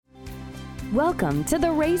Welcome to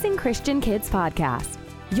the Raising Christian Kids podcast.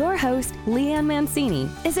 Your host, Leanne Mancini,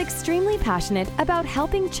 is extremely passionate about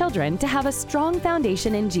helping children to have a strong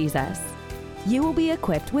foundation in Jesus. You will be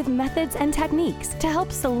equipped with methods and techniques to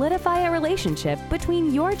help solidify a relationship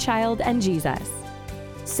between your child and Jesus.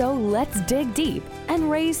 So let's dig deep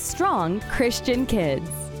and raise strong Christian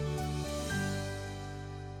kids.